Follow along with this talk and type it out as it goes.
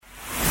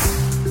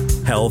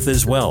Health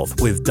is Wealth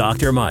with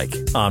Dr. Mike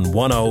on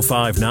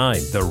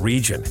 105.9 The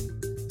Region.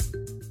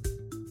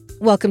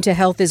 Welcome to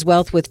Health is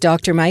Wealth with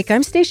Dr. Mike.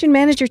 I'm station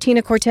manager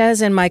Tina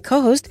Cortez, and my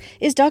co-host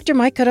is Dr.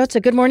 Mike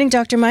Carrozza. Good morning,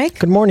 Dr. Mike.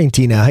 Good morning,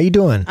 Tina. How you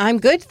doing? I'm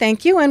good,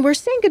 thank you. And we're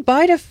saying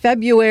goodbye to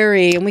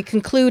February, and we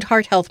conclude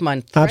Heart Health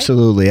Month. Right?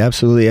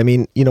 Absolutely. I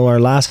mean, our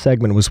last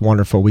segment was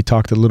wonderful. We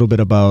talked a little bit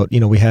about,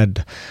 we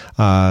had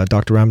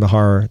Dr.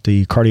 Ramdhar,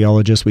 the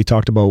cardiologist. We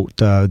talked about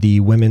the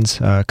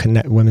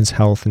women's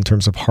health in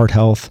terms of heart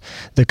health,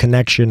 the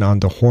connection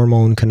on the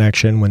hormone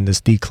connection when this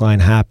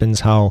decline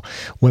happens, how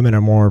women are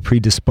more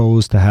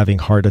predisposed to having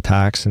heart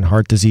attacks and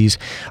heart disease.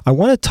 I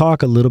want to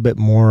talk a little bit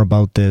more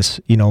about this,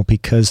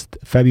 because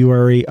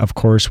February, of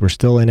course, we're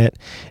still in it.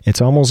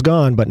 It's almost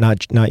gone, but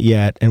not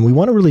yet. And we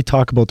want to really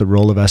talk about the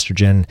role of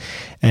estrogen.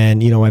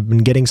 And, I've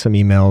been getting some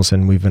emails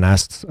and we've been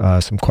asked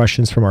some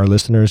questions from our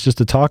listeners just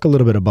to talk a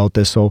little bit about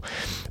this. So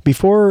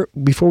before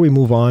we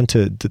move on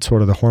to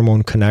sort of the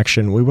hormone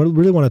connection, we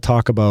really want to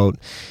talk about,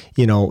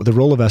 the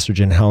role of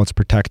estrogen, how it's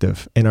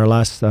protective. In our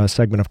last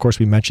segment, of course,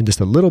 we mentioned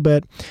this a little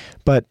bit,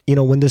 but,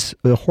 when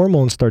the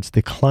hormone starts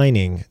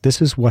declining,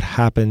 this is what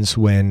happens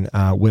when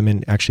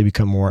women actually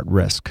become more at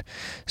risk.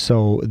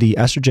 So the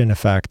estrogen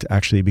effect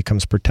actually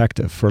becomes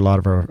protective for a lot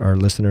of our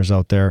listeners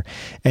out there.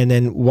 And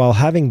then while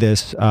having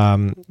this,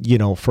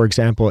 for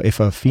example, if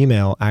a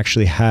female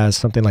actually has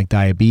something like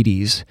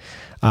diabetes,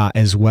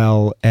 as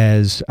well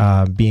as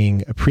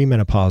being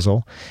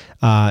premenopausal,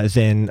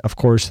 then of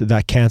course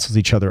that cancels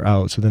each other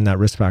out. So then that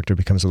risk factor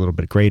becomes a little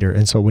bit greater.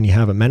 And so when you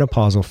have a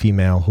menopausal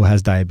female who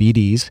has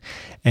diabetes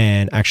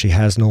and actually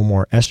has no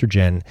more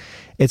estrogen,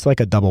 it's like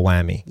a double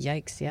whammy.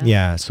 Yikes, yeah.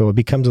 Yeah, so it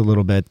becomes a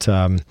little bit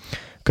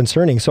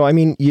concerning. So I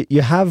mean,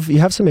 you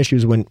have some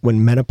issues when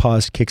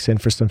menopause kicks in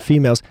for some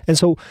females, and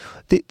so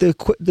the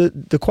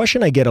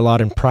question I get a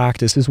lot in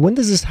practice is, when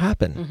does this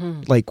happen?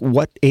 Mm-hmm. Like,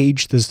 what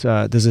age does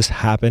this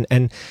happen?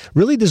 And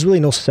really, there's really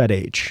no set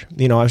age.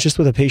 I was just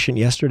with a patient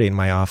yesterday in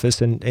my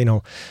office, and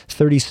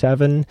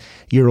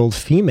 37-year-old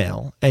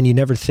female, and you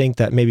never think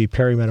that maybe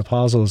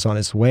perimenopausal is on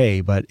its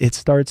way, but it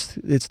starts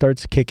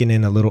kicking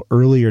in a little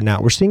earlier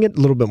now. We're seeing it a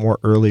little bit more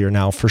earlier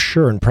now, for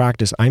sure. In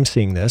practice, I'm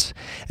seeing this,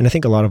 and I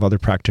think a lot of other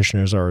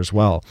practitioners are as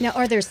well. Now,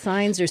 are there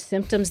signs or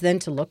symptoms then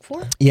to look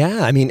for?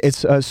 Yeah, I mean,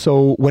 it's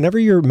so whenever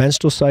your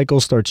menstrual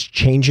cycle starts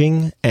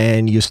changing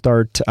and you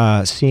start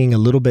seeing a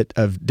little bit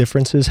of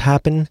differences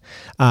happen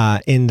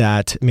in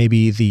that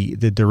maybe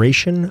the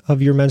duration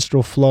of your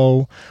menstrual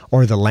flow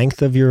or the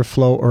length of your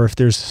flow, or if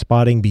there's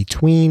spotting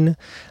between,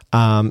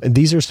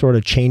 these are sort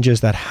of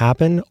changes that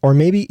happen, or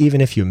maybe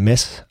even if you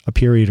miss a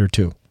period or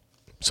two.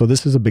 So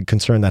this is a big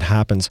concern that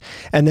happens.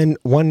 And then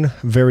one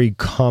very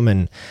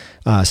common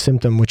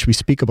symptom, which we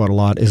speak about a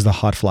lot, is the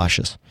hot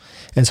flashes.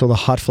 And so the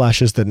hot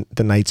flashes, the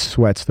night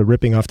sweats, the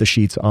ripping off the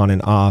sheets on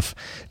and off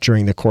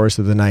during the course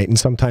of the night. And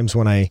sometimes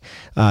when I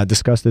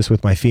discuss this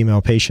with my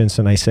female patients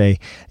and I say,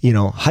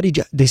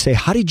 they say,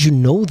 how did you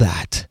know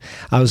that?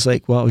 I was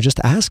like, well, I was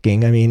just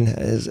asking. I mean,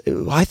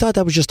 I thought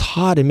that was just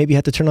hot and maybe you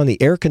had to turn on the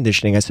air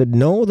conditioning. I said,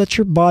 no, that's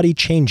your body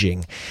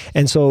changing.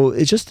 And so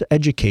it's just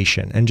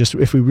education. And just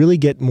if we really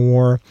get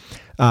more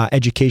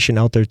education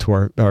out there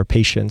to our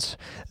patients,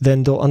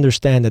 then they'll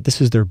understand that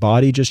this is their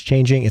body just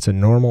changing. It's a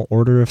normal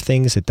order of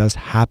things. It does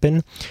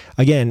happen.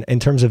 Again, in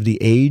terms of the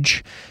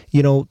age,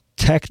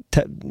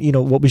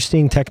 what we're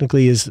seeing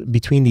technically is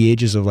between the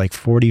ages of like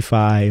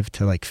 45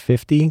 to like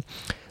 50.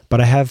 But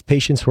I have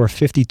patients who are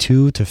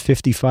 52 to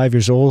 55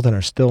 years old and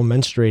are still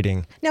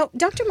menstruating. Now,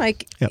 Dr.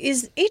 Mike,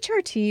 Is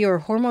HRT or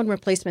hormone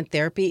replacement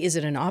therapy, is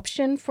it an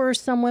option for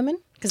some women?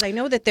 Because I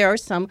know that there are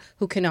some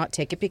who cannot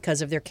take it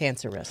because of their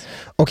cancer risk.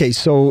 Okay,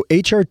 so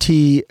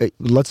HRT,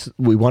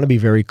 we want to be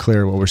very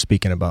clear what we're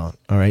speaking about,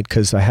 all right?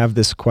 Because I have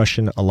this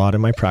question a lot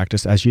in my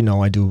practice. As you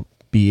know, I do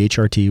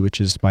BHRT,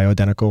 which is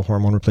bioidentical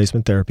hormone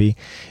replacement therapy,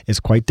 is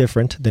quite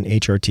different than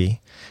HRT.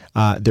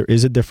 There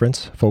is a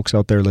difference, folks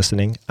out there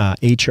listening.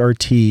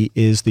 HRT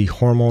is the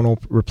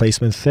hormonal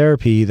replacement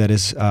therapy that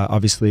is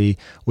obviously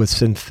with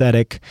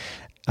synthetic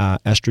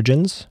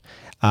estrogens.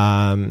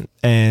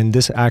 And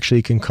this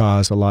actually can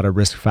cause a lot of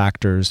risk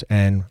factors,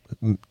 and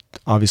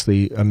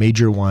obviously a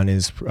major one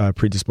is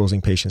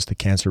predisposing patients to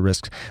cancer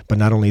risks. But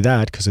not only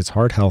that, because it's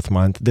Heart Health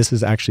Month, this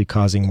is actually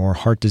causing more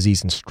heart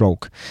disease and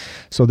stroke.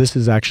 So this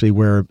is actually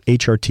where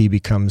HRT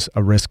becomes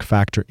a risk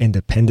factor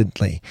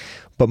independently.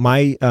 But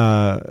my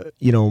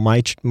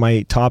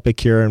topic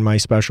here and my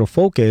special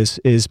focus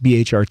is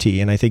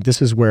BHRT. And I think this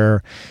is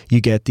where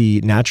you get the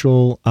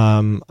natural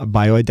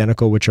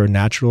bioidentical, which are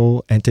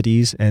natural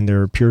entities, and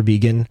they're pure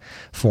vegan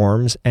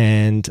forms.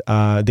 And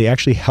they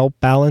actually help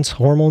balance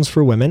hormones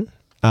for women.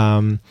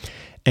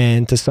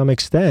 And to some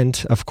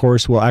extent, of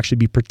course, will actually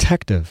be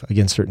protective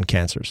against certain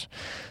cancers.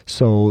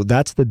 So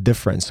that's the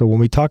difference. So when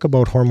we talk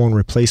about hormone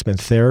replacement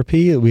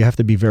therapy, we have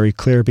to be very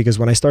clear, because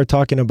when I start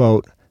talking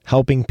about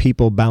helping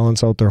people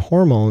balance out their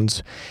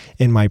hormones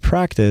in my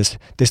practice,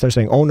 they start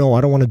saying, "Oh no,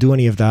 I don't want to do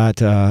any of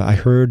that. I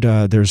heard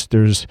there's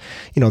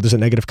a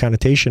negative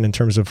connotation in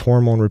terms of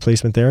hormone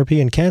replacement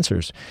therapy and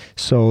cancers."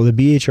 So the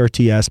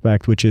BHRT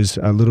aspect, which is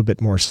a little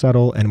bit more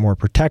subtle and more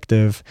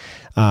protective,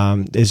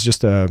 is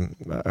just a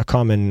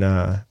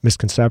common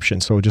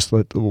misconception. So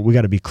we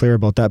got to be clear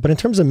about that. But in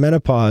terms of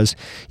menopause,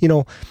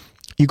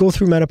 you go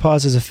through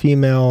menopause as a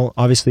female.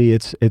 Obviously,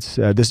 it's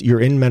this. You're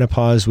in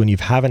menopause when you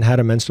haven't had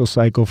a menstrual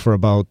cycle for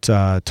about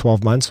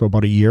 12 months, so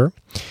about a year,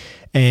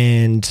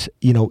 and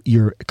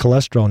your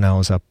cholesterol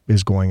now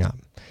is going up.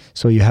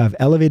 So you have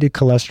elevated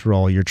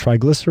cholesterol, your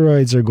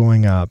triglycerides are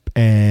going up,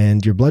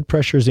 and your blood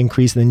pressure is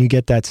increased. And then you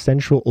get that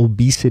central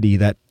obesity,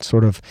 that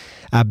sort of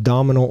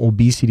abdominal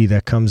obesity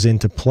that comes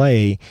into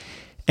play.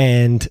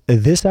 And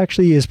this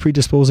actually is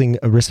predisposing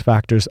risk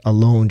factors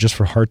alone just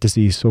for heart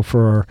disease. So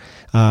for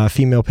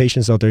female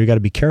patients out there, you got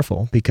to be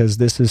careful, because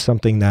this is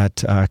something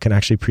that can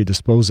actually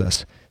predispose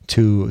us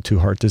to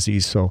heart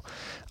disease. So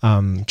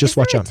just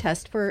watch out. Is there a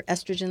test for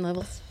estrogen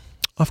levels?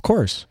 Of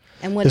course.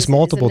 And what There's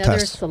multiple is it, another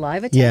tests.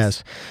 Saliva test?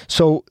 Yes.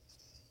 So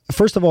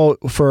first of all,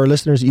 for our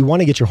listeners, you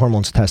want to get your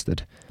hormones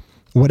tested.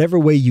 Whatever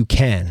way you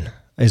can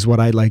is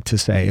what I like to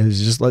say.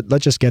 Is just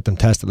let's just get them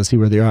tested. Let's see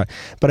where they are.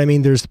 But I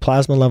mean, there's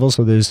plasma levels.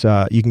 So there's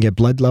you can get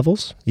blood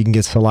levels. You can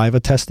get saliva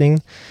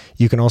testing.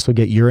 You can also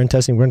get urine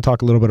testing. We're going to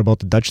talk a little bit about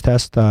the Dutch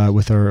test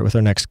with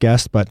our next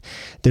guest. But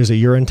there's a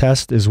urine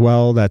test as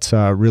well that's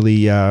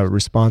really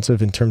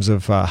responsive in terms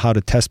of how to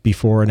test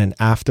before and then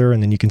after.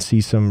 And then you can see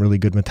some really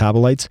good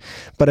metabolites.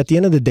 But at the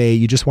end of the day,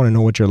 you just want to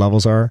know what your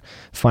levels are,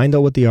 find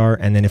out what they are,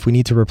 and then if we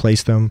need to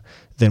replace them,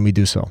 then we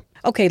do so.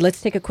 Okay, let's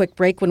take a quick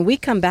break. When we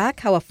come back,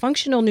 how a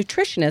functional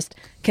nutritionist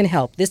can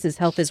help. This is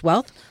Health is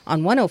Wealth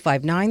on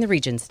 105.9 The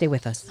Region. Stay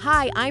with us.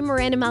 Hi, I'm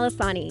Miranda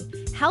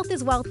Malasani. Health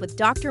is Wealth with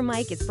Dr.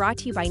 Mike is brought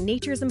to you by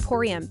Nature's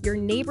Emporium, your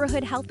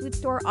neighborhood health food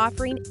store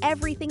offering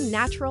everything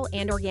natural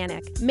and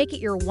organic. Make it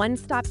your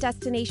one-stop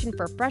destination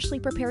for freshly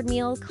prepared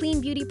meals,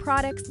 clean beauty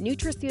products,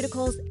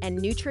 nutraceuticals, and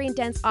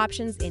nutrient-dense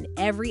options in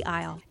every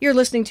aisle. You're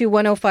listening to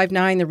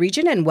 105.9 The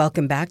Region, and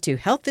welcome back to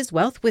Health is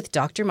Wealth with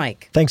Dr.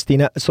 Mike. Thanks,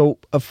 Dina. So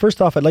first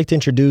off, I'd like to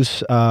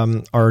introduce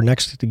our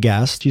next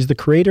guest. She's the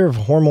creator of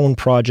Hormone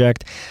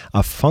Project,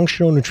 a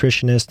functional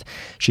nutritionist.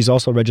 She's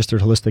also a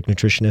registered holistic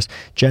nutritionist.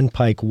 Jen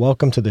Pike,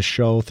 welcome to the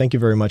show. Thank you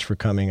very much for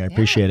coming. I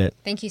appreciate it.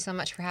 Thank you so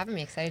much for having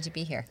me. Excited to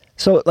be here.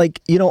 So,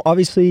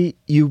 obviously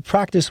you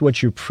practice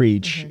what you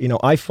preach.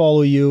 Mm-hmm. I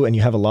follow you and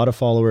you have a lot of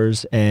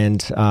followers,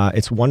 and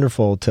it's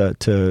wonderful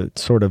to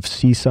sort of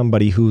see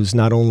somebody who's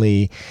not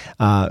only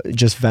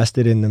just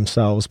vested in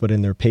themselves, but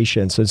in their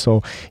patients. And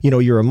so,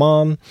 you're a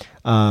mom,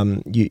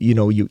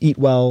 you eat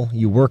well,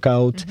 you work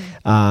out,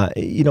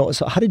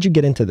 so how did you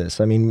get into this?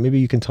 I mean, maybe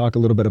you can talk a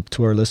little bit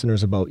to our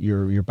listeners about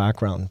your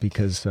background,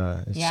 because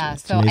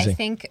it's amazing. I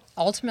think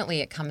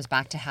ultimately it comes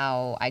back to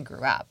how I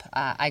grew up.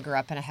 I grew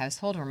up in a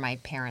household where my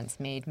parents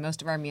made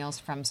most of our meals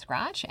from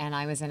scratch, and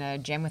I was in a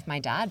gym with my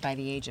dad by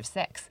the age of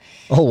 6.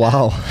 Oh,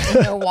 wow.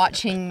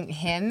 Watching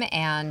him,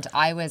 and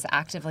I was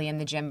actively in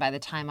the gym by the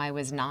time I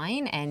was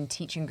 9 and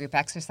teaching group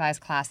exercise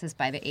classes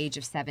by the age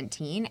of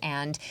 17,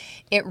 and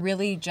it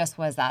really just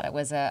was that. It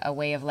was a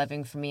way of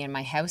living for me and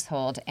my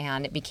household,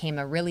 and it became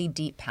a really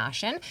deep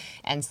passion.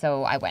 And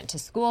so I went to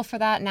school for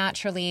that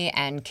naturally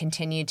and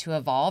continued to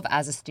evolve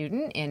as a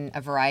student in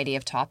a variety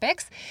of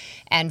topics.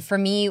 And for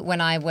me,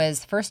 when I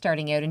was first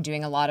starting out and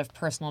doing a lot of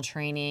personal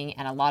training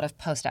and a lot of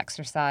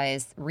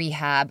post-exercise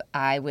rehab,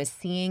 I was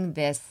seeing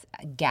this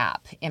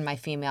gap in my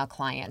female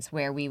clients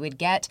where we would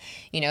get,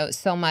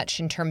 so much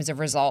in terms of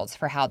results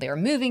for how they were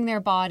moving their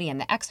body and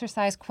the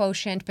exercise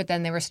quotient, but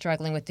then they were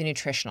struggling with the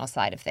nutritional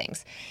side of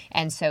things.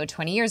 And so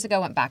 20 years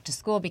ago, went back to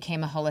school,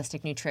 became a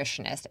holistic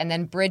nutritionist, and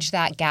then bridged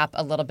that gap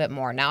a little bit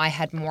more. Now I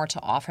had more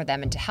to offer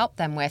them and to help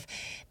them with,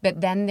 but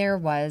then there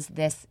was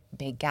this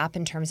big gap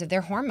in terms of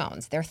their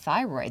hormones, their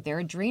thyroid, their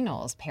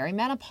adrenals,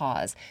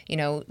 perimenopause,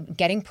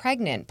 getting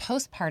pregnant,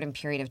 postpartum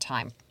period of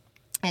time.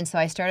 And so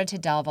I started to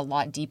delve a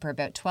lot deeper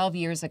about 12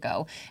 years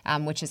ago,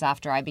 which is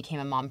after I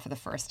became a mom for the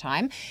first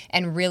time.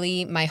 And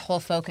really my whole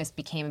focus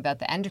became about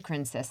the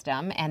endocrine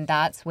system. And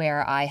that's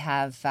where I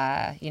have,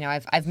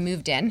 I've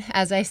moved in,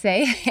 as I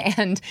say,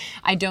 and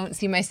I don't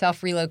see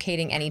myself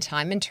relocating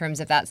anytime in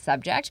terms of that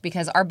subject,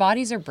 because our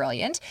bodies are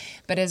brilliant.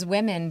 But as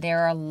women,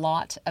 there are a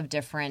lot of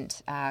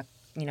different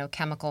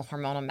chemical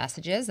hormonal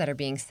messages that are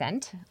being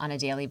sent on a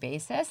daily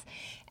basis.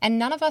 And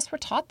none of us were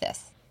taught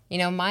this.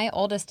 My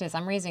oldest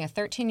I'm raising a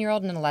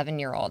 13-year-old and an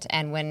 11-year-old.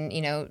 And when,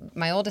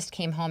 my oldest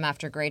came home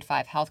after grade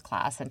 5 health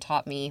class and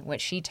taught me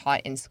what she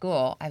taught in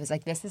school, I was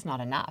like, this is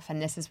not enough.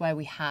 And this is why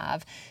we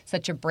have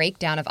such a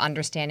breakdown of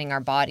understanding our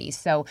bodies.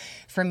 So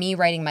for me,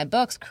 writing my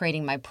books,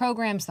 creating my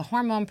programs, the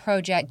Hormone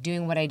Project,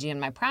 doing what I do in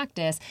my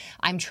practice,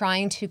 I'm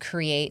trying to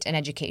create an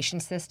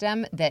education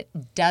system that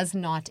does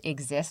not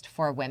exist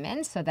for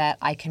women so that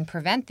I can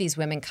prevent these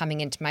women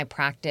coming into my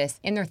practice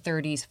in their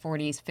 30s,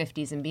 40s,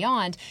 50s, and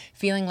beyond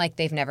feeling like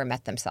they've never never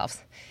met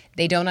themselves.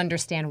 They don't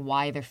understand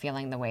why they're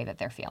feeling the way that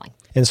they're feeling.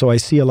 And so I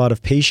see a lot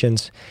of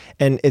patients,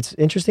 and it's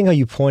interesting how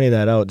you pointed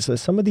that out. So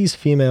some of these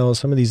females,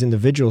 some of these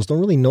individuals don't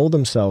really know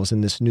themselves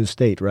in this new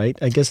state, right?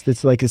 I guess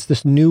it's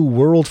this new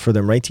world for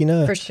them, right,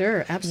 Tina? For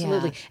sure,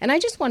 absolutely. Yeah. And I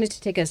just wanted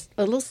to take a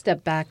little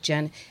step back,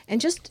 Jen,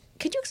 and just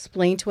could you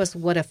explain to us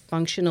what a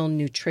functional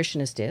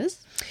nutritionist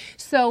is?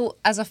 So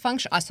I'm a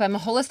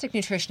holistic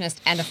nutritionist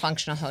and a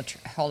functional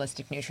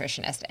holistic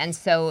nutritionist. And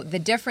so the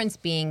difference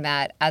being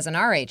that as an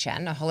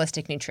RHN, a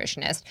holistic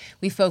nutritionist,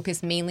 we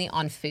focus mainly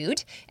on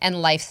food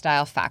and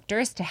lifestyle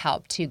factors to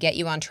help to get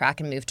you on track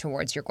and move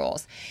towards your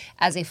goals.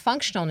 As a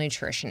functional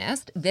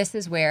nutritionist, this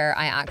is where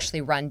I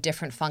actually run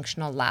different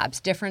functional labs,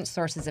 different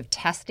sources of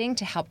testing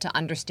to help to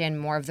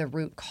understand more of the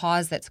root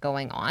cause that's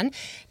going on,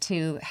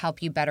 to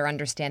help you better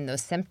understand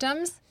those symptoms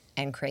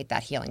and create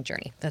that healing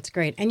journey. That's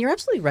great. And you're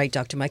absolutely right,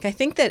 Dr. Mike. I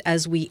think that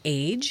as we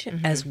age,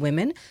 as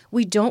women,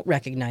 we don't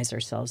recognize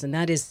ourselves. And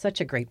that is such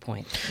a great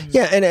point.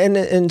 Yeah.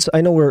 And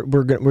I know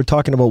we're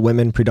talking about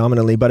women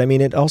predominantly, but I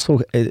mean, it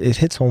also, it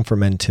hits home for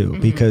men too,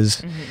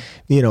 because,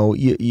 you know,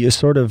 you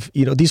sort of,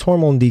 you know, these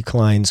hormone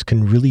declines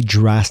can really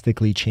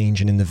drastically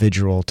change an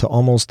individual to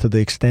almost to the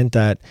extent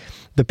that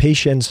the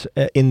patients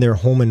in their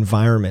home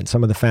environment,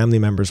 some of the family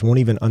members won't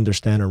even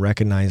understand or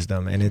recognize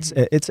them. And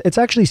it's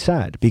actually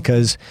sad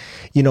because,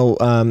 you know,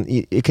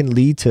 it can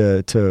lead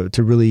to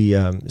really,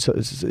 so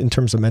in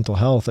terms of mental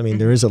health, I mean,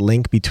 there is a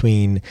link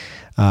between,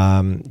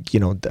 you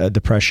know,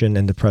 depression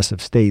and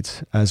depressive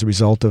states as a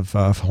result of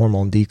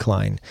hormone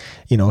decline,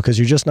 you know, because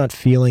you're just not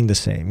feeling the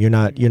same. You're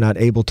not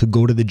able to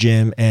go to the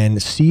gym and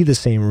see the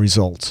same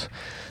results.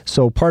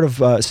 So part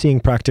of seeing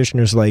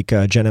practitioners like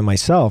Jen and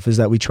myself is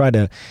that we try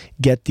to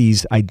get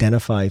these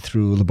identified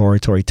through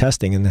laboratory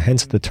testing, and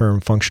hence the term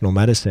functional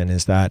medicine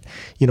is that,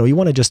 you know, you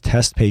want to just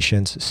test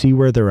patients, see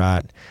where they're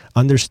at,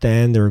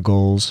 understand their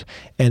goals,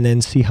 and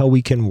then see how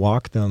we can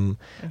walk them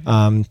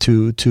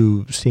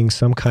to seeing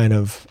some kind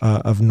of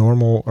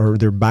normal, or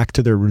they're back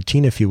to their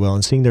routine, if you will,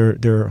 and seeing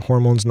their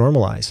hormones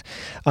normalize.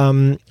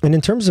 And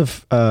in terms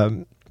of,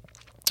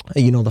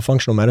 you know, the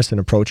functional medicine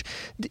approach,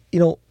 you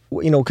know,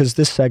 because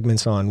this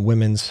segment's on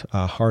women's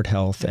heart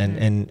health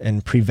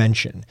and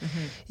prevention.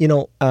 You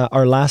know,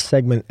 our last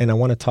segment, and I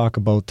want to talk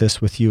about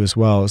this with you as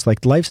well, is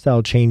like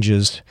lifestyle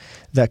changes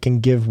that can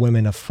give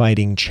women a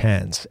fighting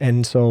chance.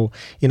 And so,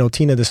 you know,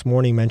 Tina this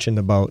morning mentioned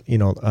about, you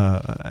know,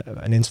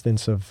 an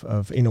instance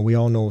of, you know, we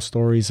all know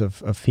stories of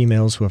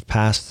females who have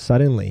passed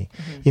suddenly.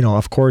 You know,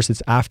 of course,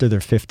 it's after their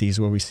 50s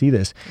where we see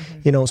this.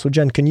 You know, so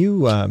Jen, can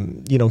you,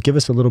 you know, give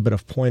us a little bit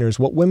of pointers,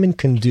 what women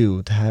can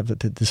do to have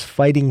this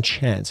fighting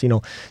chance, you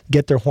know,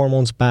 get their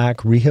hormones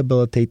back,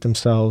 rehabilitate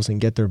themselves,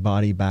 and get their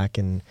body back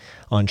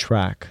on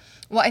track?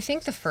 Well, I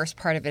think the first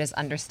part of it is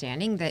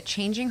understanding that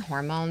changing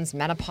hormones,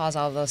 menopause,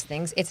 all of those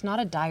things, it's not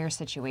a dire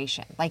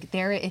situation. Like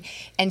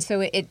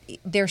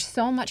there's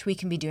so much we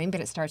can be doing,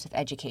 but it starts with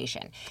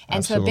education. And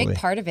Absolutely. So a big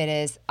part of it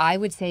is, I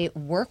would say,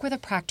 work with a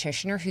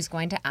practitioner who's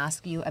going to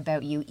ask you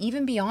about you,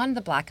 even beyond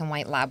the black and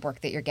white lab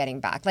work that you're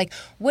getting back. Like,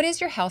 what is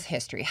your health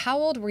history? How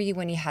old were you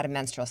when you had a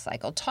menstrual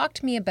cycle? Talk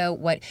to me about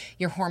what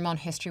your hormone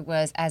history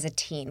was as a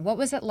teen. What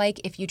was it like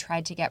if you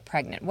tried to get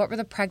pregnant? What were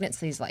the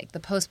pregnancies like, the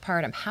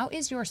postpartum? How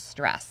is your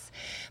stress?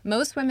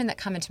 Most women that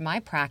come into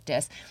my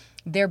practice,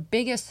 their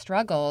biggest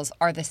struggles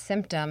are the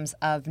symptoms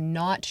of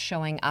not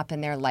showing up in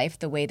their life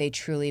the way they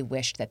truly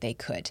wished that they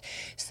could.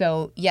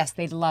 So yes,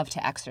 they'd love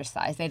to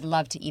exercise. They'd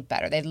love to eat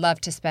better. They'd love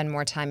to spend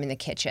more time in the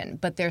kitchen,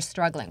 but they're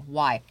struggling.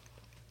 Why?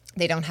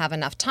 They don't have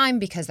enough time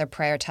because they're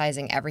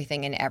prioritizing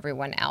everything and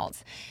everyone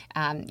else.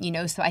 You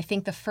know, so I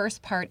think the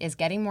first part is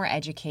getting more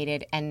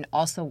educated and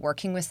also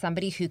working with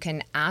somebody who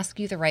can ask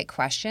you the right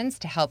questions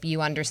to help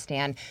you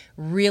understand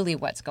really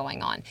what's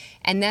going on.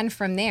 And then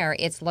from there,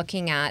 it's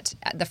looking at,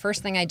 the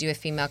first thing I do with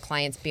female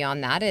clients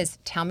beyond that is,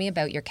 tell me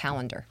about your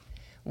calendar.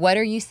 What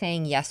are you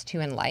saying yes to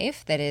in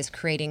life that is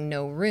creating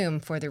no room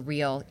for the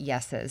real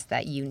yeses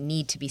that you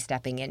need to be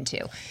stepping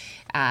into?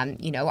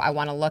 You know, I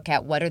want to look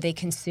at, what are they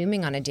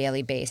consuming on a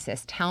daily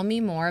basis? Tell me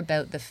more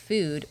about the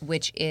food,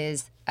 which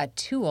is a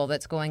tool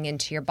that's going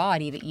into your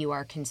body that you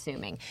are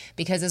consuming.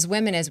 Because as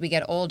women, as we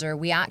get older,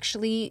 we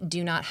actually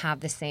do not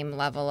have the same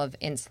level of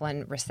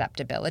insulin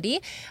receptibility.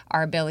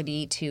 Our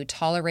ability to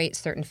tolerate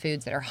certain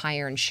foods that are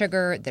higher in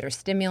sugar, that are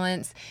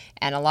stimulants.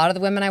 And a lot of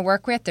the women I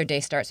work with, their day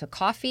starts with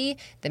coffee.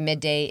 The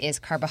midday is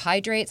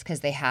carbohydrates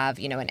because they have,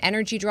 you know, an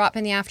energy drop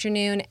in the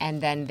afternoon,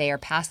 and then they are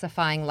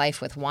pacifying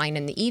life with wine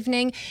in the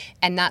evening.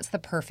 And that's the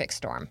perfect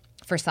storm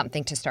for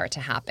something to start to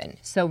happen.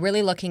 So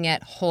really looking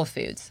at whole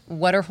foods.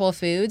 What are whole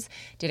foods?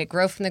 Did it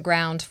grow from the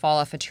ground, fall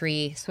off a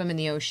tree, swim in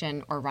the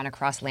ocean, or run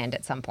across land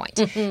at some point?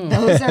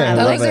 Those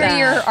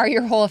are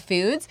your whole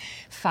foods.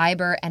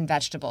 Fiber and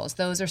vegetables.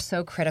 Those are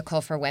so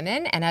critical for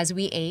women. And as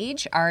we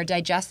age, our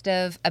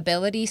digestive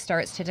ability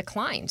starts to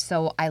decline.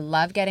 So I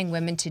love getting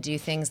women to do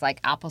things like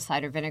apple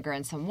cider vinegar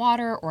and some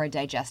water, or a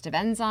digestive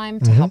enzyme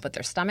to help with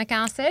their stomach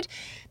acid.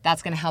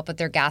 That's going to help with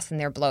their gas and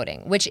their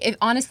bloating, which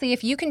honestly,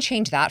 if you can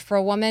change that for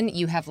a woman,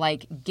 you have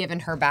like given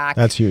her back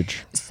That's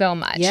huge. so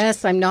much.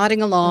 Yes, I'm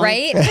nodding along.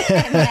 Right?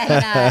 And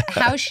then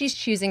how she's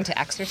choosing to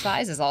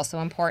exercise is also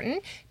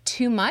important.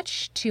 Too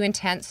much, too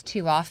intense,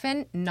 too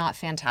often, not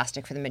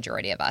fantastic for the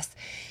majority of us.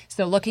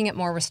 So looking at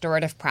more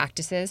restorative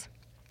practices,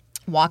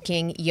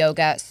 walking,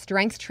 yoga,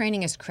 strength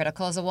training is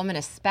critical as a woman,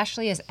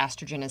 especially as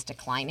estrogen is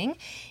declining.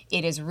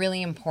 It is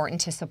really important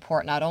to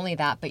support not only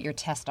that, but your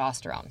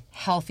testosterone,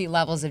 healthy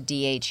levels of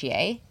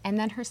DHEA, and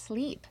then her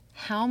sleep.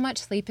 How much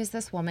sleep is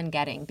this woman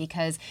getting?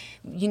 Because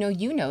you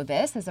know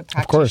this as a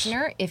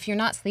practitioner. If you're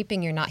not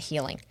sleeping, you're not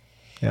healing.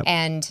 Yep.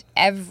 And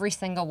every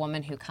single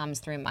woman who comes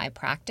through my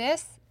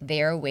practice,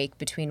 they're awake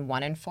between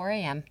 1 and 4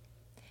 a.m.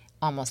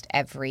 almost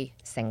every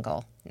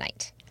single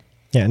night.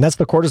 Yeah, and that's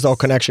the cortisol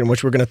connection,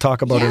 which we're going to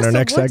talk about in our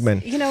next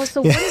segment.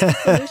 So what is the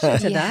solution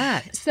to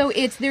that? So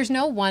there's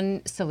no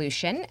one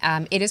solution.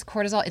 It is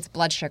cortisol, it's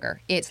blood sugar,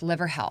 it's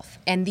liver health.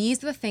 And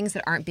these are the things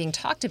that aren't being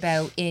talked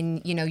about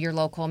in, your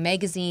local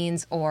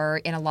magazines or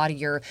in a lot of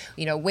your,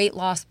 weight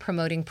loss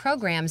promoting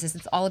programs.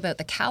 It's all about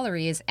the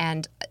calories.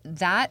 And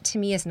that to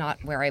me is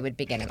not where I would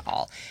begin at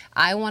all.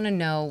 I want to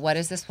know, what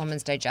is this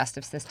woman's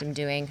digestive system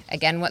doing?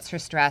 Again, what's her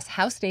stress?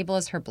 How stable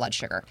is her blood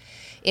sugar?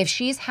 If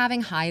she's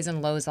having highs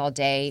and lows all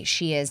day,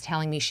 she is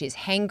telling me she's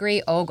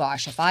hangry. Oh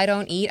gosh, if I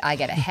don't eat, I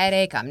get a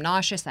headache. I'm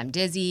nauseous. I'm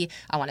dizzy.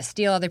 I want to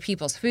steal other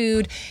people's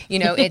food.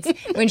 It's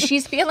when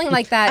she's feeling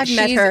like that. I've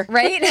met her.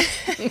 Right?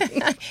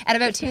 At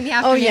about 2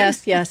 p.m. Oh,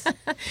 yes.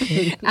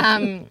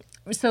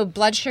 So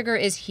blood sugar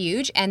is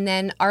huge. And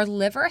then our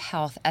liver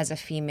health as a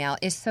female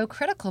is so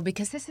critical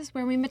because this is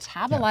where we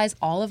metabolize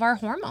all of our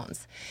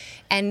hormones.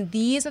 And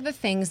these are the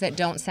things that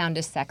don't sound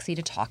as sexy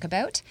to talk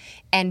about,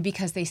 and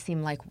because they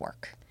seem like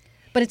work.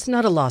 But it's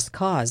not a lost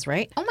cause,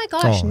 right? Oh my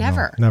gosh, Oh, no,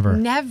 never. never.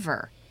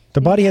 Never.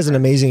 The body has an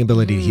amazing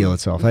ability to heal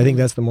itself. I think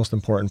that's the most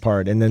important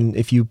part. And then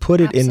if you put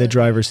it in the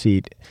driver's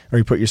seat, or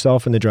you put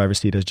yourself in the driver's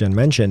seat, as Jen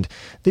mentioned,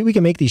 then we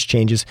can make these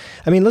changes.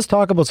 I mean, let's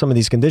talk about some of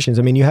these conditions.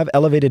 I mean, you have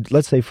elevated,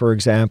 let's say, for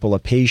example, a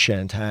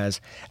patient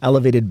has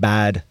elevated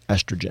bad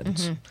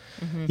estrogens.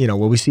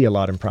 Well, we see a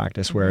lot in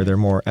practice where they're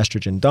more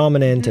estrogen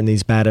dominant and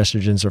these bad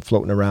estrogens are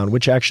floating around,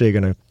 which actually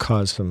are going to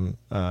cause some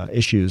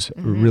issues,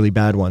 really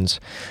bad ones.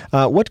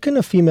 What can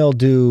a female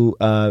do,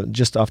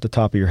 just off the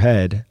top of your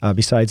head,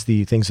 besides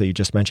the things that you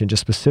just mentioned,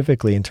 just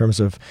specifically in terms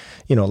of,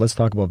 let's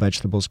talk about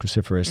vegetables,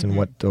 cruciferous, and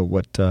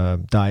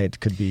what diet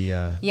could be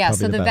so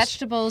the best.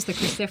 vegetables, the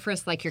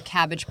cruciferous, like your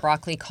cabbage,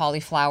 broccoli,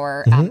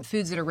 cauliflower,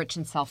 foods that are rich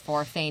in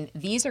sulforaphane,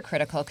 these are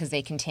critical because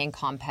they contain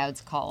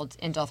compounds called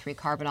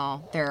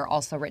indole-3-carbinol. They're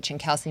also rich in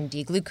calcium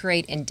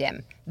D-glucarate and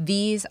DIM.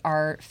 These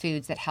are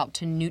foods that help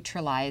to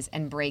neutralize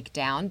and break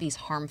down these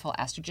harmful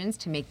estrogens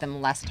to make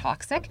them less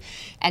toxic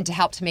and to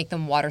help to make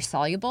them water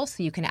soluble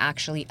so you can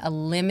actually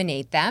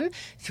eliminate them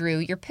through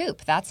your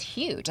poop. That's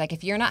huge. Like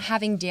if you're not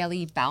having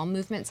daily bowel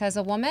movements as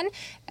a woman,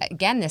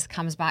 again, this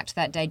comes back to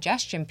that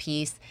digestion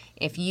piece.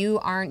 If you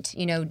aren't,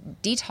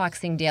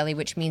 detoxing daily,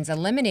 which means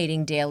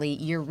eliminating daily,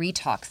 you're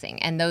retoxing.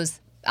 And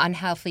those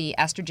unhealthy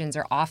estrogens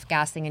are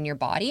off-gassing in your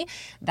body.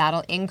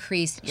 That'll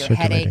increase your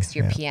headaches,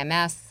 your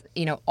PMS,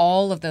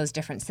 all of those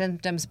different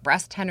symptoms,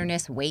 breast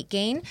tenderness, weight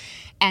gain.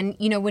 And,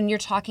 when you're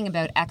talking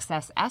about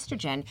excess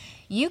estrogen,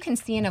 you can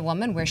see in a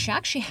woman where she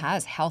actually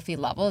has healthy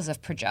levels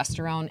of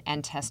progesterone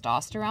and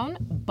testosterone,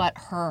 but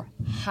her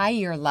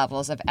higher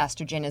levels of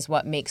estrogen is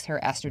what makes her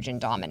estrogen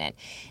dominant.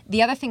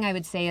 The other thing I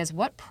would say is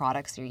what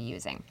products you're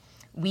using.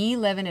 We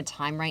live in a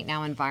time right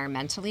now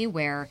environmentally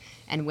where,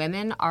 and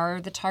women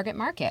are the target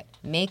market,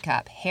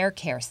 makeup, hair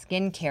care,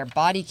 skin care,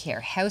 body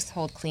care,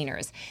 household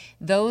cleaners.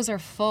 Those are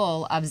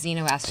full of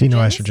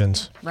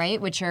xenoestrogens.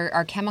 Right, which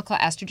are chemical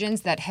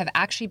estrogens that have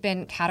actually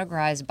been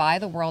categorized by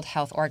the World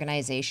Health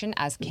Organization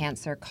as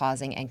cancer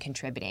causing and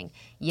contributing.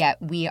 Yet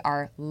we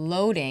are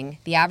loading,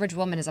 the average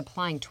woman is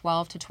applying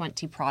 12 to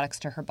 20 products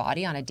to her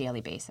body on a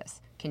daily basis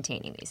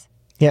containing these.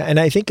 Yeah, and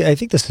I think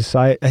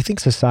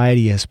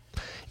society has,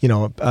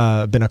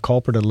 been a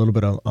culprit a little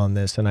bit on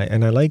this, and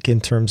I like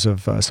in terms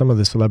of some of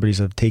the celebrities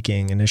of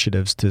taking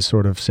initiatives to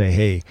sort of say,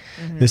 hey,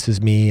 this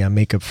is me, I'm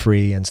makeup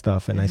free and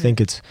stuff, and I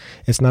think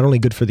it's not only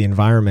good for the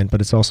environment,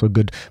 but it's also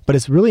good. But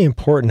it's really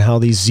important how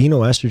these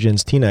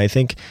xenoestrogens, Tina. I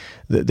think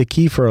the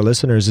key for our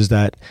listeners is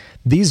that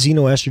these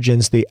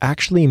xenoestrogens,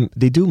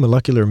 they do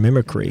molecular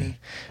mimicry,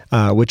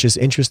 which is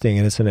interesting,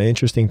 and it's an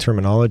interesting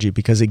terminology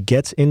because it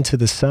gets into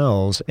the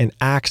cells and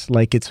acts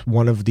like it's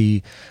one of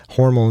the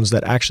hormones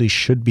that actually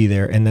should be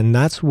there, and then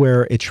that's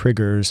where it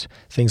triggers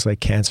things like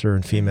cancer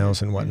in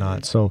females and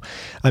whatnot. So,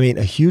 I mean,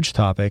 a huge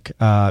topic,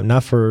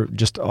 not for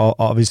just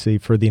obviously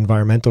for the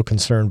environmental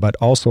concern, but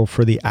also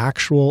for the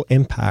actual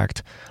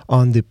impact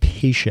on the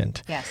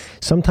patient. Yes.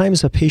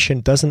 Sometimes a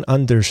patient doesn't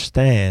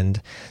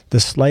understand the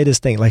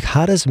slightest thing. Like,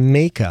 how does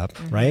makeup,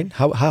 right?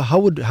 How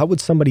would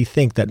somebody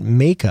think that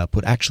makeup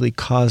would actually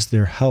cause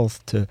their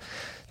health to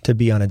to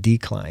be on a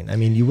decline. I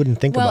mean, you wouldn't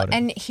think about it.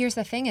 And here's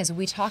the thing is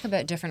we talk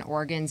about different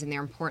organs and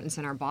their importance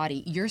in our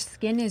body. Your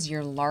skin is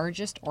your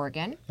largest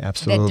organ.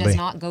 Absolutely. That does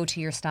not go to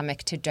your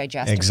stomach to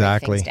digest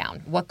Exactly. things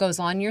down. What goes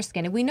on your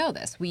skin, and we know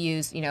this. We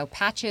use,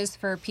 patches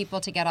for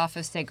people to get off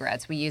of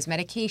cigarettes. We use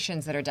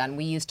medications that are done.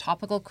 We use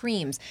topical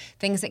creams,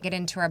 things that get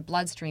into our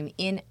bloodstream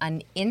in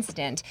an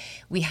instant.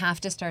 We have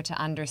to start to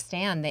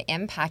understand the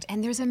impact.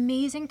 And there's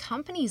amazing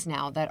companies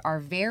now that are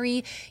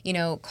very,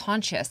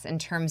 conscious in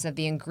terms of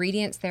the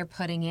ingredients they're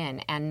putting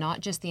in, and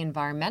not just the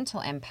environmental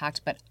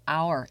impact, but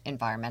our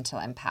environmental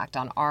impact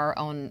on our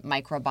own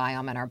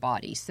microbiome and our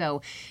body.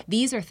 So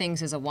these are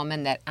things as a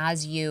woman that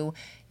as you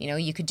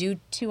could do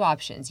two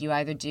options. You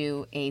either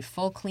do a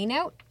full clean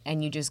out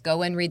and you just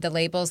go and read the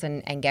labels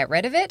and get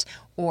rid of it,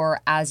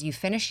 or as you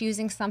finish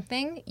using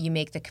something, you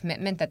make the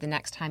commitment that the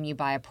next time you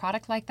buy a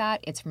product like that,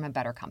 it's from a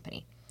better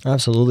company.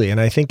 Absolutely.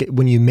 And I think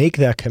when you make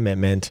that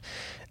commitment,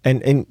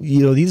 and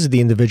these are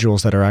the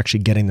individuals that are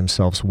actually getting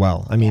themselves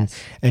well. I mean,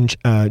 yes.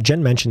 And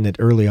Jen mentioned it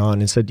early on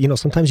and said,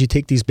 sometimes you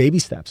take these baby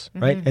steps,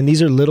 right? And these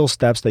are little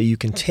steps that you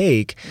can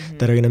take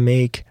that are going to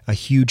make a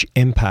huge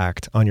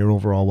impact on your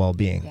overall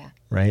well-being. Yeah.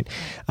 Right.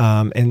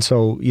 And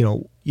so,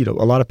 a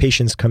lot of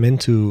patients come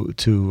into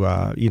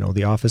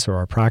the office or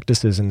our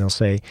practices and they'll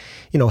say,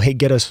 hey,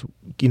 get us,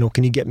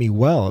 can you get me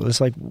well?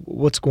 It's like,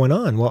 what's going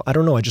on? Well, I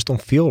don't know. I just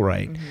don't feel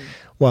right.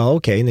 Well,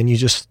 okay. And then you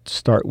just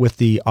start with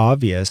the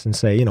obvious and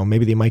say,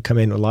 maybe they might come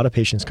in. A lot of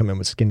patients come in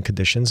with skin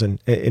conditions and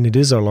it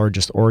is our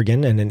largest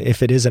organ. And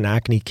if it is an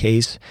acne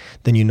case,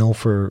 then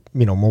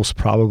most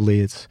probably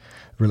it's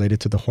related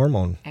to the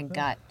hormone. And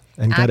gut.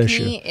 And gut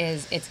issue. Acne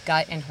it's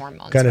gut and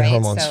hormones, gut right? And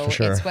hormones, so for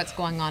sure. It's what's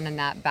going on in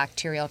that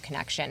bacterial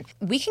connection.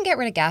 We can get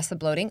rid of gas and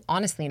bloating,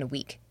 honestly, in a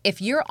week. If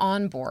you're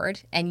on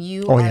board and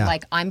you are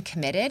like, I'm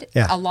committed,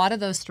 a lot of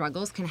those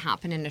struggles can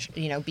happen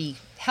and be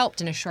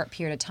helped in a short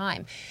period of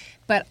time.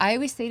 But I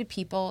always say to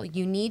people,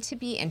 you need to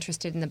be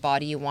interested in the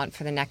body you want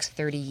for the next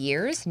 30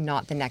 years,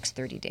 not the next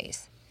 30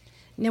 days.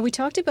 Now, we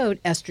talked about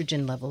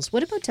estrogen levels.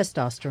 What about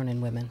testosterone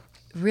in women?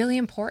 Really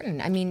important.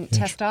 I mean,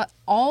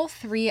 all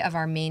three of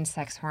our main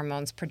sex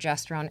hormones,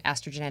 progesterone,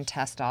 estrogen, and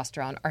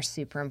testosterone, are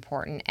super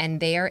important, and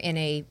they're in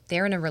a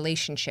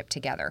relationship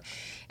together.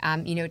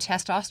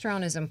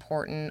 Testosterone is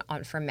important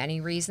for many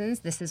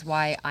reasons. This is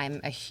why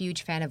I'm a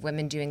huge fan of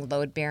women doing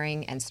load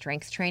bearing and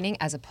strength training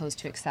as opposed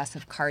to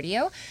excessive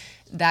cardio.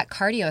 That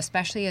cardio,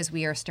 especially as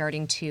we are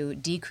starting to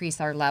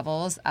decrease our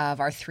levels of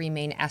our three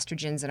main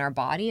estrogens in our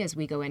body as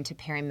we go into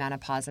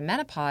perimenopause and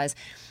menopause,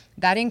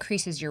 that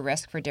increases your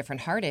risk for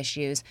different heart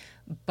issues.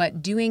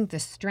 But doing the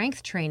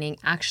strength training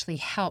actually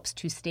helps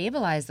to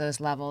stabilize those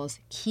levels,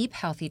 keep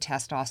healthy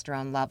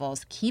testosterone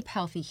levels, keep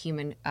healthy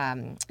human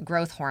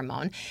growth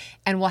hormone,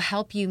 and will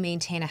help you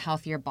maintain a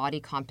healthier body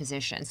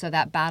composition. So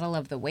that battle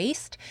of the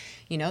waist,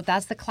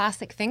 that's the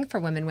classic thing for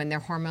women when their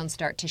hormones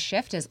start to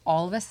shift, is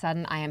all of a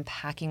sudden I am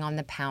packing on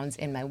the pounds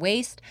in my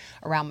waist,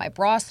 around my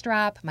bra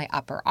strap, my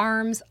upper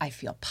arms. I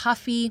feel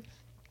puffy.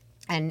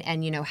 And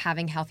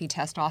having healthy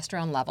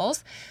testosterone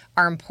levels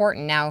are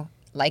important. Now,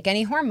 like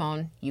any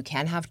hormone, you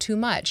can have too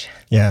much.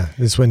 Yeah,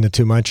 it's when the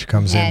too much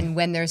comes in. And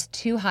when there's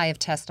too high of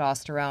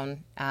testosterone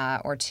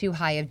or too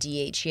high of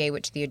DHEA,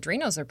 which the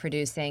adrenals are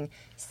producing,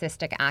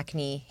 cystic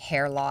acne,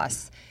 hair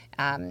loss,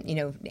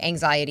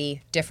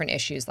 anxiety, different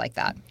issues like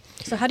that.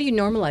 So how do you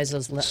normalize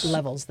those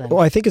levels then?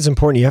 Well, I think it's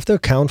important. You have to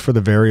account for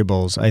the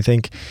variables. I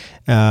think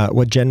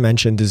what Jen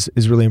mentioned is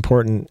really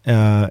important.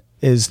 I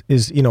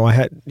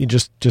had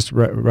just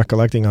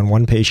recollecting on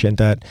one patient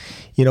that,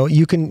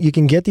 you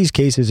can get these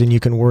cases and you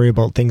can worry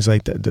about things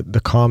like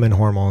the common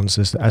hormones,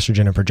 is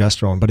estrogen and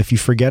progesterone. But if you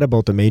forget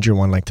about the major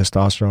one like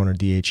testosterone or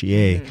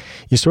DHEA,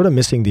 you're sort of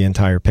missing the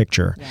entire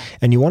picture. Yeah.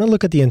 And you want to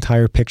look at the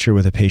entire picture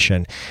with a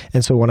patient.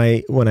 And so when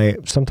I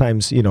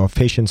sometimes, if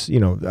patients,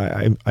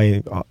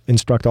 I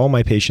instruct all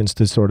my patients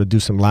to sort of do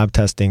some lab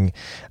testing,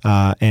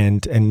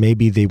 and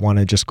maybe they want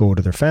to just go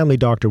to their family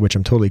doctor, which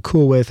I'm totally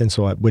cool with. And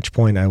so at which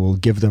point I will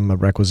give them a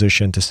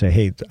requisition to say,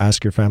 hey,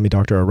 ask your family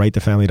doctor or write the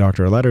family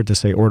doctor a letter to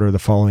say, order the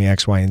following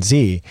X, Y, and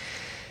Z.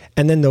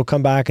 And then they'll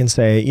come back and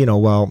say,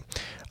 well,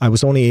 I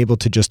was only able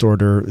to just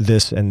order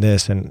this and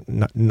this,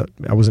 and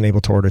I wasn't able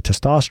to order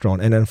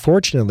testosterone. And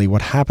unfortunately,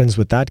 what happens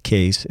with that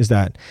case is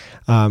that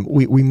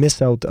we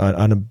miss out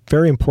on a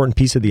very important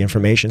piece of the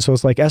information. So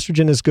it's like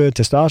estrogen is good,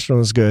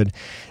 testosterone is good,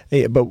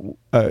 but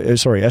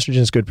estrogen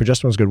is good,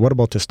 progesterone is good. What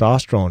about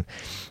testosterone?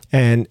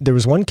 And there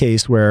was one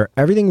case where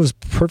everything was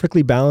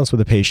perfectly balanced with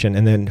the patient,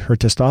 and then her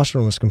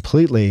testosterone was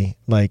completely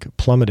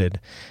plummeted,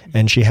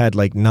 and she had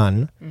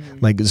none,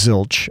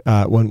 zilch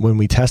when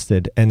we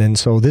tested. And then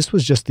so this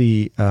was just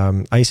the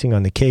icing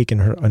on the cake in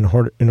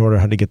order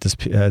how to get this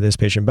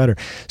patient better.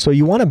 So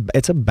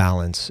it's a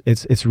balance.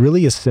 It's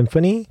really a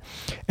symphony,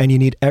 and you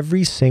need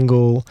every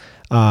single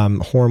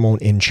hormone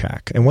in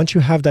check. And once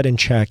you have that in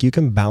check, you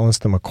can balance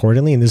them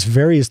accordingly. And there's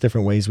various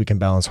different ways we can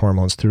balance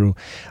hormones through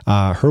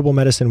herbal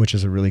medicine, which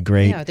is a really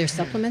great. Yeah, are there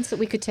supplements that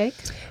we could take?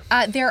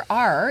 There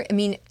are. I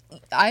mean,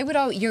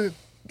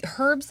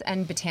 herbs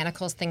and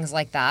botanicals, things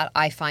like that,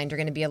 I find are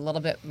going to be a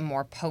little bit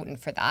more potent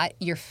for that.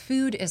 Your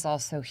food is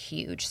also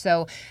huge.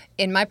 So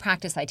in my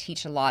practice, I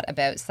teach a lot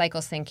about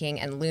cycle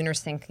syncing and lunar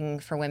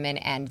syncing for women,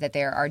 and that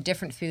there are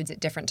different foods at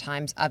different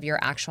times of your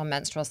actual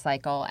menstrual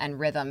cycle and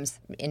rhythms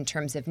in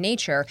terms of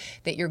nature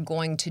that you're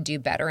going to do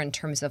better in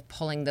terms of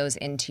pulling those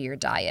into your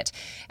diet.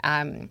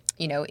 And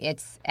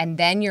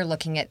then you're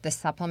looking at the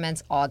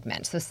supplements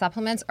augment. So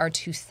supplements are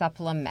to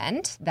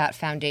supplement that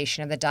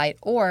foundation of the diet,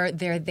 or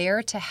they're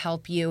there to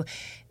help you,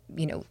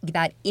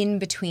 that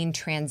in-between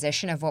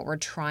transition of what we're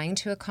trying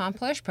to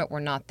accomplish, but we're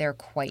not there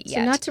quite yet.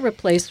 So not to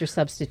replace or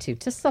substitute,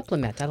 to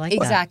supplement. I like that.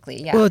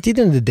 Exactly, yeah. Well, at the end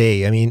of the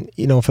day, I mean,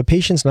 if a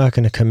patient's not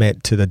going to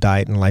commit to the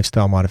diet and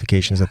lifestyle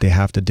modifications that they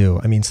have to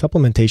do, I mean,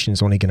 supplementation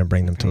is only going to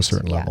bring them to a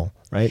certain level,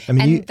 right? I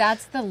mean,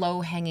 that's the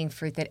low-hanging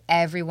fruit that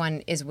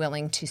everyone is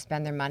willing to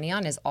spend their money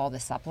on, is all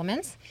the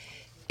supplements.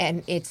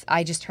 And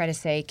I just try to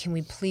say, can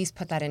we please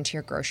put that into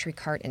your grocery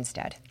cart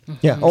instead?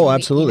 Yeah. Oh,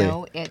 absolutely.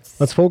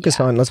 Let's focus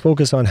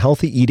on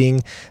healthy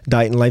eating,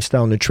 diet and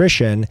lifestyle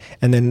nutrition,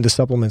 and then the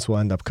supplements will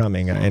end up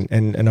coming.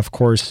 And of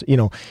course,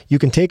 you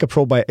can take a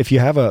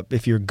probiotic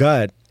if your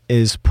gut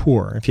is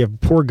poor. If you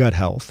have poor gut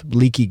health,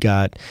 leaky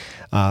gut,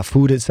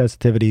 food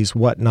sensitivities,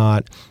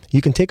 whatnot,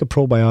 you can take a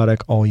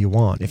probiotic all you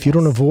want. If you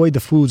don't avoid the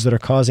foods that are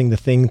causing the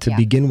thing to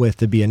begin with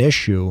to be an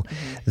issue,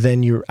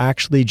 then you're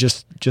actually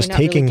just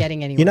taking.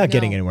 You're not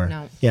getting anywhere.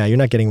 No. Yeah, you're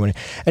not getting anywhere.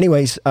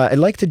 Anyways, I'd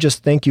like to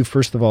just thank you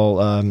first of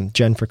all,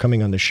 Jen, for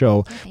coming on the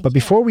show. But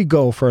before we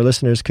go, for our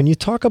listeners, can you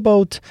talk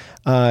about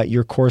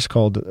your course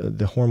called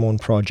the Hormone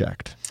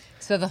Project?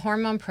 So the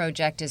Hormone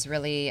Project is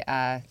really,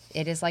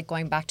 it is like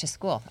going back to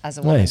school as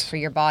a woman for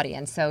your body.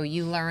 And so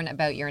you learn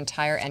about your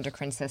entire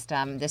endocrine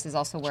system. This is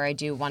also where I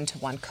do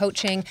one-to-one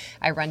coaching.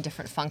 I run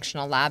different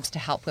functional labs to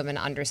help women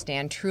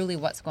understand truly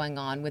what's going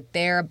on with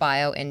their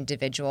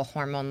bio-individual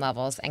hormone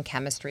levels and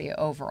chemistry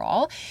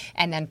overall,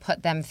 and then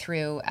put them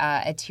through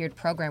a tiered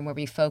program where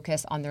we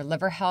focus on their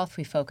liver health,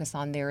 we focus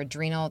on their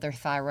adrenal, their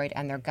thyroid,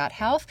 and their gut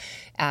health,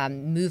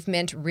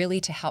 movement,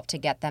 really to help to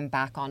get them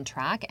back on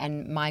track.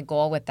 And my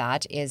goal with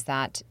that is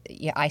that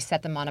I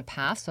set them on a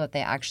path so that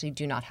they actually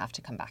do not have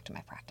to come back to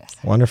my practice.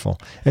 Wonderful.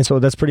 And so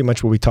that's pretty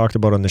much what we talked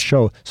about on the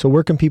show. So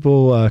where can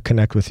people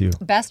connect with you?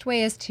 Best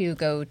way is to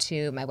go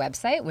to my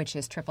website, which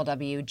is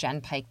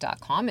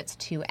www.jenpike.com. It's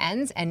 2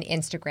 N's, and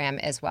Instagram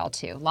as well,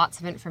 too.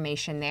 Lots of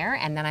information there.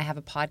 And then I have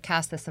a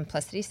podcast, The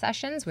Simplicity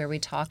Sessions, where we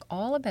talk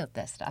all about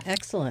this stuff.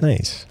 Excellent.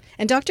 Nice.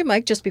 And Dr.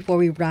 Mike, just before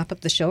we wrap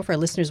up the show, if our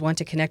listeners want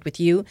to connect with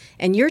you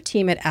and your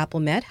team at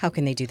AppleMed, how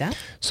can they do that?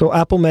 So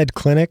AppleMed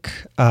Clinic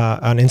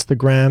on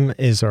Instagram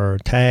is our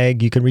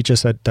tag. You can reach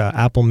us at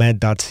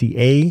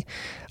applemed.ca.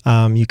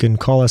 You can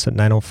call us at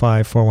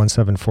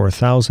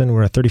 905-417-4000.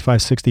 We're at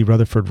 3560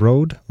 Rutherford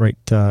Road, right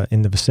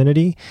in the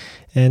vicinity.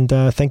 And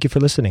thank you for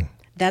listening.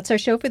 That's our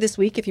show for this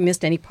week. If you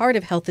missed any part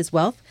of Health is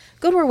Wealth,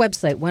 go to our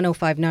website,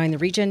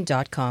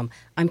 1059theregion.com.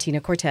 I'm Tina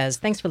Cortez.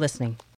 Thanks for listening.